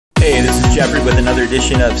Jeffrey with another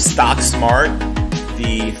edition of Stock Smart,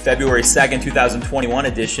 the February 2nd, 2021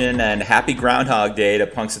 edition, and happy Groundhog Day to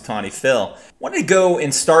Punxsutawney Phil. I wanted to go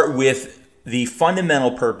and start with the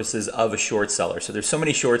fundamental purposes of a short seller. So there's so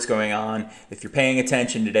many shorts going on. If you're paying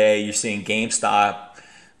attention today, you're seeing GameStop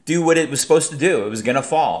do what it was supposed to do. It was going to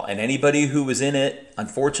fall. And anybody who was in it,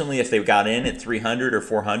 unfortunately, if they got in at 300 or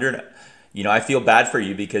 400, I feel bad for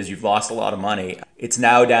you because you've lost a lot of money. It's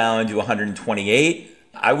now down to 128.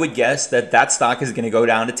 I would guess that stock is going to go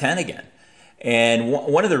down to 10 again. And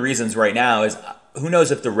one of the reasons right now is who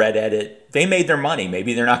knows if the red edit, they made their money.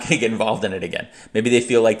 Maybe they're not going to get involved in it again. Maybe they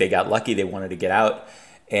feel like they got lucky. They wanted to get out.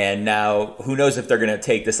 And now who knows if they're going to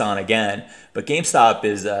take this on again. But GameStop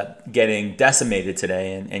is getting decimated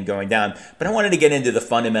today and going down. But I wanted to get into the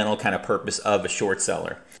fundamental kind of purpose of a short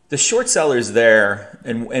seller. The short seller is there,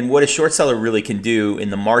 and what a short seller really can do in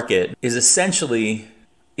the market is essentially,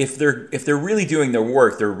 if they're really doing their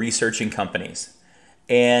work, they're researching companies.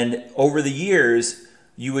 And over the years,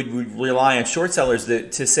 you would rely on short sellers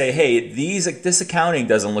to say, hey, this accounting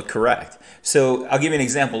doesn't look correct. So I'll give you an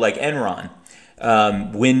example like Enron.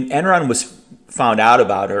 When Enron was found out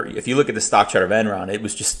about, or if you look at the stock chart of Enron, it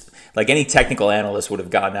was just like any technical analyst would have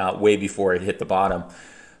gotten out way before it hit the bottom.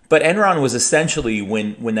 But Enron was essentially,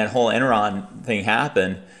 when that whole Enron thing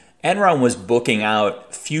happened, Enron was booking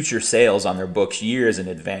out future sales on their books years in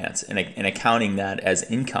advance and accounting that as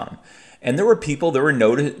income. And there were people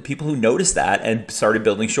who noticed that and started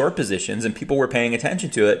building short positions, and people were paying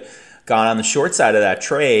attention to it, got on the short side of that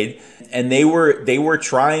trade, and they were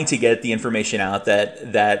trying to get the information out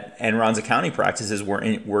that Enron's accounting practices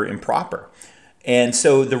were improper. And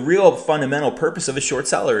so the real fundamental purpose of a short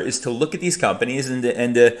seller is to look at these companies and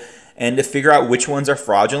to figure out which ones are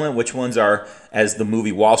fraudulent, which ones are, as the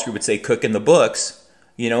movie Wall Street would say, cooking the books,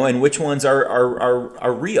 and which ones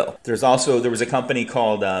are real. There was a company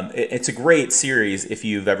called, it's a great series if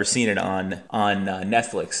you've ever seen it on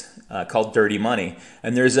Netflix, called Dirty Money.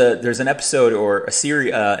 And there's an episode or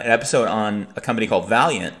an episode on a company called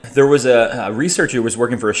Valiant. There was a researcher who was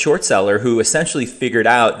working for a short seller who essentially figured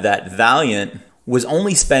out that Valiant was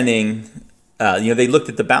only spending, they looked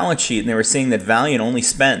at the balance sheet and they were seeing that Valiant only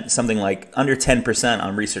spent something like under 10%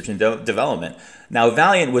 on research and development. Now,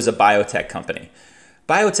 Valiant was a biotech company.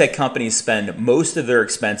 Biotech companies spend most of their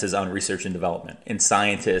expenses on research and development, in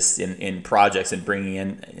scientists, in projects, and bringing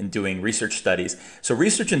in and doing research studies. So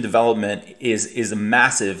research and development is a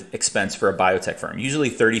massive expense for a biotech firm, usually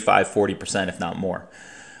 35, 40%, if not more.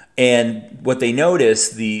 And what they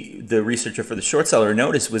noticed, the researcher for the short seller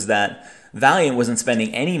noticed, was that Valiant wasn't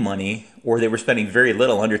spending any money, or they were spending very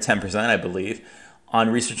little, under 10%, I believe, on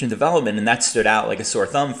research and development. And that stood out like a sore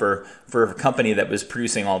thumb for a company that was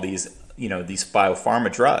producing all these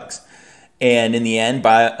biopharma drugs. And in the end,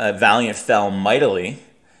 Valiant fell mightily,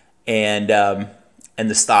 and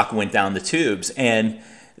the stock went down the tubes. And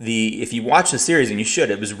if you watch the series, and you should,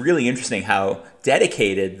 it was really interesting how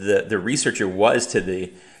dedicated the researcher was to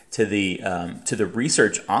the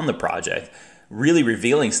research on the project, really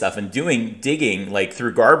revealing stuff and digging like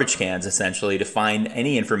through garbage cans essentially to find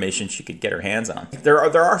any information she could get her hands on. There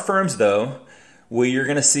are firms though where you're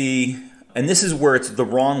going to see, and this is where it's the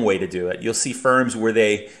wrong way to do it. You'll see firms where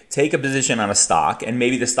they take a position on a stock, and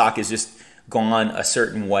maybe the stock is just gone a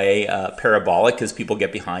certain way, parabolic, because people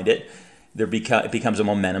get behind it. It becomes a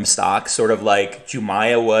momentum stock, sort of like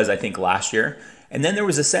Jumaya was, I think, last year. And then there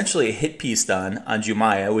was essentially a hit piece done on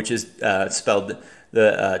Jumaya, which is spelled,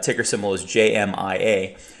 the ticker symbol is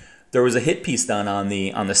JMIA. There was a hit piece done on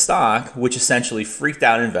the stock, which essentially freaked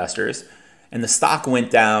out investors. And the stock went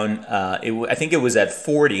down, I think it was at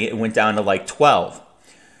 40, it went down to like 12.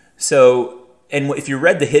 So, and if you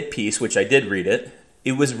read the hit piece, which I did read it,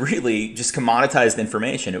 it was really just commoditized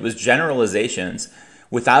information. It was generalizations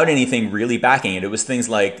without anything really backing it. It was things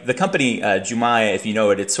like the company Jumaya, if you know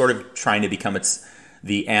it, it's sort of trying to become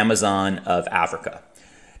the Amazon of Africa.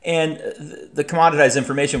 And the commoditized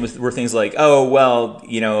information were things like, oh, well,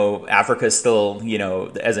 Africa is still,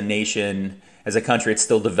 as a nation, as a country, it's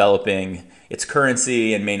still developing its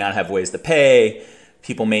currency and may not have ways to pay.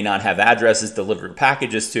 People may not have addresses to deliver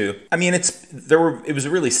packages to. I mean, it was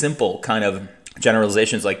really simple kind of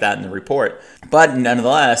generalizations like that in the report. But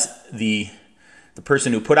nonetheless, the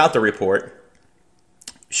person who put out the report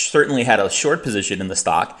certainly had a short position in the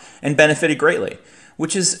stock and benefited greatly,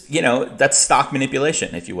 which is, that's stock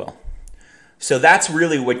manipulation, if you will. So that's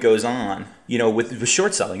really what goes on, with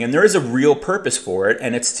short selling. And there is a real purpose for it,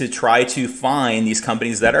 and it's to try to find these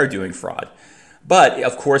companies that are doing fraud. But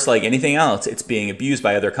of course, like anything else, it's being abused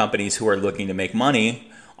by other companies who are looking to make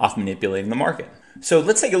money off manipulating the market. So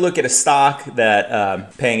let's take a look at a stock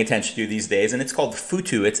that paying attention to these days, and it's called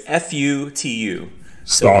FUTU. It's FUTU.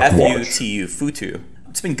 So FUTU, FUTU.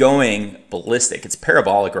 It's been going ballistic. It's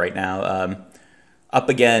parabolic right now. Up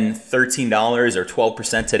again $13 or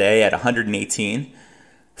 12% today at 118.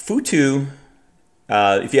 FUTU,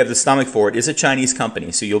 if you have the stomach for it, is a Chinese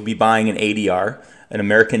company. So you'll be buying an ADR, an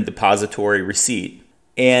American Depository Receipt.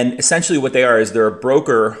 And essentially what they are is they're a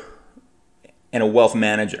broker and a wealth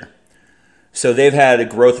manager. So they've had a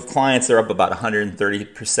growth of clients. They're up about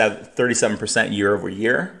 37% year over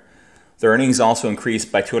year. Their earnings also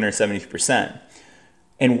increased by 270%.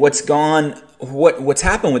 And what's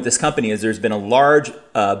happened with this company is there's been a large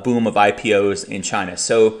boom of IPOs in China.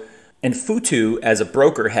 So, and FUTU as a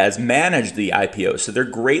broker has managed the IPOs. So they're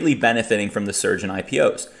greatly benefiting from the surge in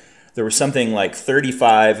IPOs. There was something like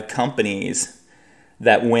 35 companies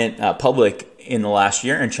that went public in the last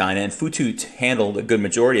year in China, and FUTU handled a good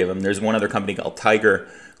majority of them. There's one other company called Tiger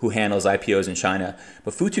who handles IPOs in China,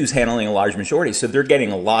 but FUTU's handling a large majority, so they're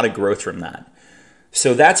getting a lot of growth from that.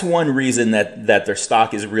 So that's one reason that their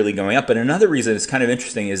stock is really going up. But another reason it's kind of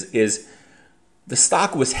interesting is the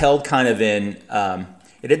stock was held kind of in,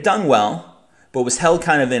 it had done well, but was held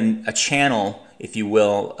kind of in a channel, if you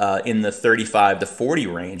will, in the 35 to 40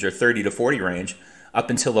 range or 30 to 40 range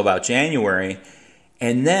up until about January.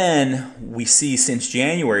 And then we see since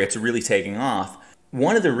January, it's really taking off.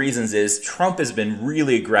 One of the reasons is Trump has been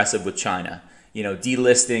really aggressive with China, you know,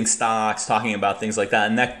 delisting stocks, talking about things like that.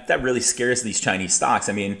 And that really scares these Chinese stocks.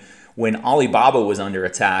 I mean, when Alibaba was under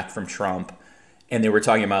attack from Trump and they were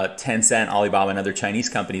talking about Tencent, Alibaba, and other Chinese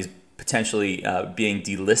companies potentially being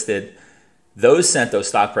delisted, those sent those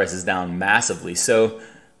stock prices down massively. So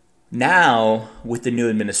now with the new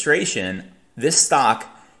administration, this stock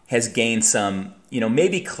has gained some, you know,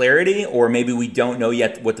 maybe clarity, or maybe we don't know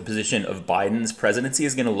yet what the position of Biden's presidency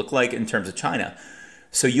is going to look like in terms of China.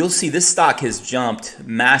 So you'll see this stock has jumped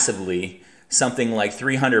massively, something like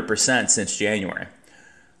 300% since January.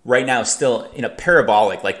 Right now, still in a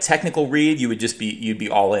parabolic, like technical read, you'd be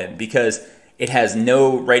all in, because it has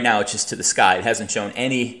no, right now it's just to the sky. It hasn't shown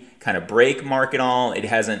any kind of break mark at all. It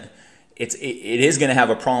is going to have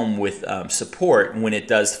a problem with support when it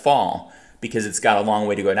does fall, because it's got a long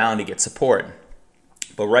way to go down to get support.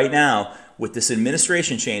 But right now, with this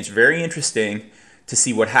administration change, very interesting to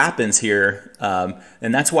see what happens here.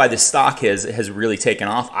 And that's why this stock has really taken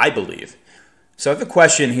off, I believe. So I have a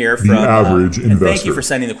question here from the average investor. And thank you for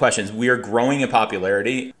sending the questions. We are growing in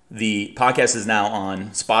popularity. The podcast is now on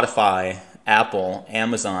Spotify, Apple,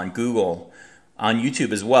 Amazon, Google, on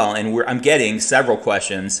YouTube as well. And I'm getting several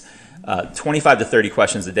questions, 25 to 30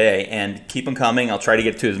 questions a day. And keep them coming. I'll try to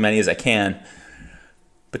get to as many as I can.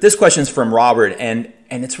 But this question is from Robert, and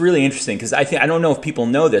it's really interesting because I don't know if people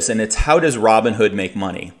know this, and it's how does Robinhood make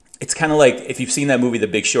money? It's kind of like if you've seen that movie The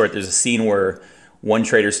Big Short, there's a scene where one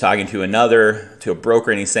trader's talking to a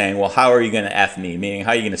broker, and he's saying, well, how are you going to F me? Meaning,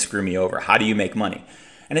 how are you going to screw me over? How do you make money?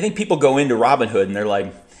 And I think people go into Robinhood and they're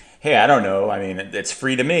like, hey, I don't know. I mean, it's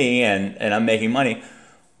free to me and I'm making money.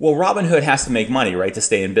 Well, Robinhood has to make money, right, to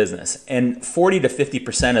stay in business. And 40 to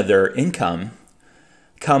 50% of their income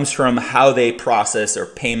comes from how they process or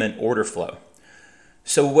payment order flow.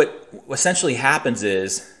 So what essentially happens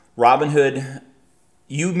is Robinhood,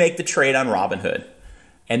 you make the trade on Robinhood,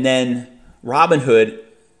 and then Robinhood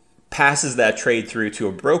passes that trade through to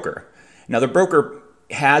a broker. Now the broker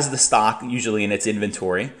has the stock usually in its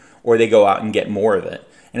inventory, or they go out and get more of it.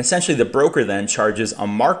 And essentially the broker then charges a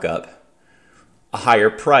markup, a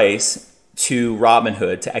higher price to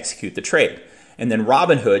Robinhood to execute the trade. And then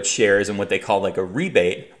Robinhood shares in what they call like a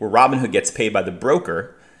rebate, where Robinhood gets paid by the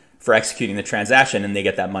broker for executing the transaction, and they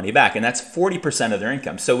get that money back. And that's 40% of their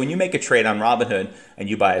income. So when you make a trade on Robinhood and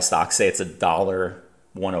you buy a stock, say it's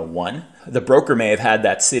 $1.101, the broker may have had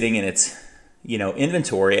that sitting in its,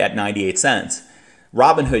 inventory at 98 cents.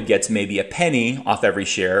 Robinhood gets maybe a penny off every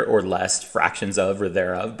share or less, fractions of or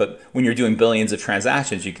thereof. But when you're doing billions of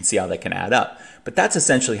transactions, you can see how that can add up. But that's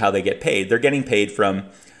essentially how they get paid. They're getting paid from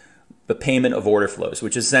the payment of order flows,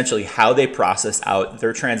 which is essentially how they process out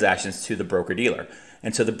their transactions to the broker-dealer.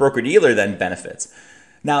 And so the broker-dealer then benefits.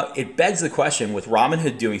 Now, it begs the question, with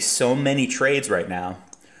Robinhood doing so many trades right now,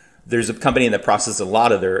 there's a company that processes a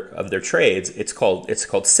lot of their trades. It's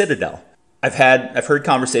called Citadel. I've heard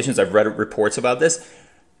conversations, I've read reports about this.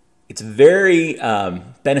 It's very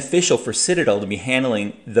beneficial for Citadel to be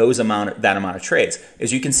handling that amount of trades.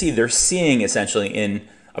 As you can see, they're seeing essentially in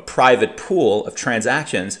a private pool of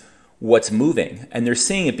transactions what's moving, and they're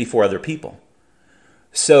seeing it before other people.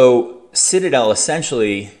 So Citadel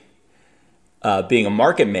essentially, being a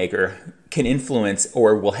market maker, can influence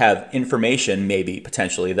or will have information maybe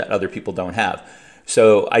potentially that other people don't have.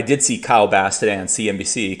 So I did see Kyle Bass today on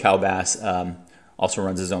CNBC. Kyle Bass also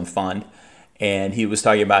runs his own fund, and he was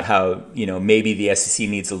talking about how, you know, maybe the SEC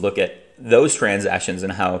needs to look at those transactions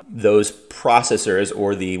and how those processors,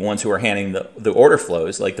 or the ones who are handling the order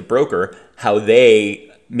flows, like the broker, how they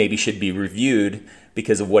maybe should be reviewed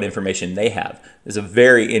because of what information they have. It's a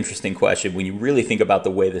very interesting question when you really think about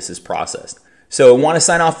the way this is processed. So I want to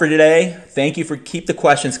sign off for today. Thank you keep the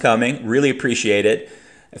questions coming. Really appreciate it.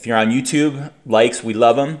 If you're on YouTube, likes, we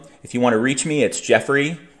love them. If you want to reach me, it's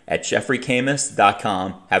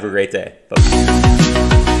Jeffrey@jeffreycamus.com. Have a great day.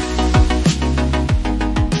 Bye.